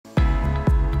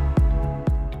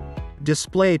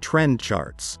Display trend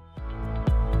charts.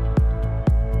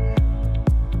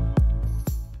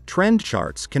 Trend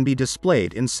charts can be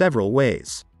displayed in several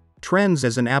ways. Trends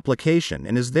as an application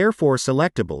and is therefore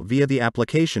selectable via the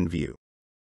application view.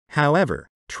 However,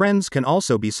 trends can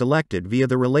also be selected via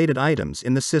the related items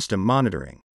in the system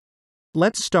monitoring.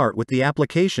 Let's start with the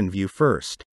application view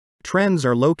first. Trends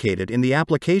are located in the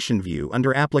application view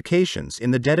under Applications in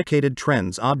the dedicated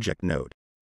Trends object node.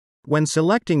 When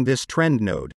selecting this trend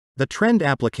node, the trend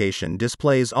application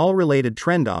displays all related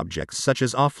trend objects such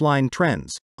as offline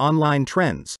trends, online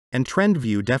trends, and trend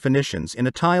view definitions in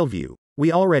a tile view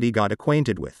we already got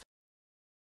acquainted with.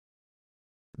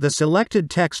 The selected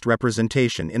text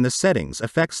representation in the settings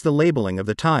affects the labeling of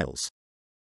the tiles,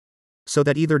 so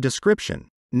that either description,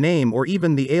 name, or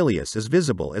even the alias is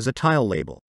visible as a tile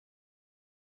label.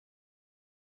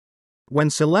 When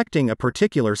selecting a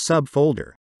particular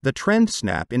subfolder, the trend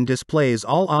snap-in displays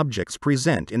all objects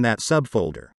present in that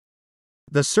subfolder.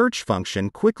 The search function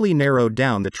quickly narrowed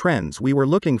down the trends we were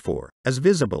looking for, as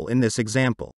visible in this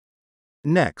example.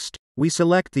 Next, we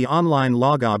select the online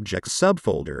log objects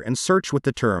subfolder and search with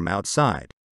the term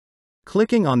outside.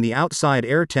 Clicking on the outside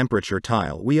air temperature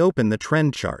tile, we open the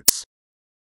trend charts.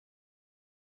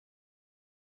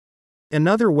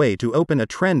 Another way to open a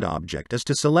trend object is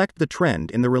to select the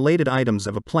trend in the related items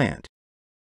of a plant,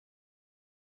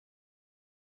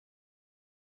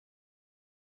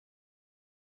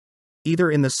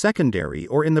 either in the secondary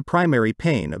or in the primary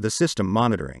pane of the system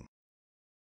monitoring.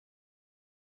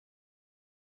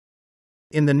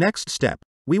 In the next step,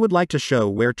 we would like to show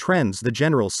where trends the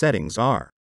general settings are.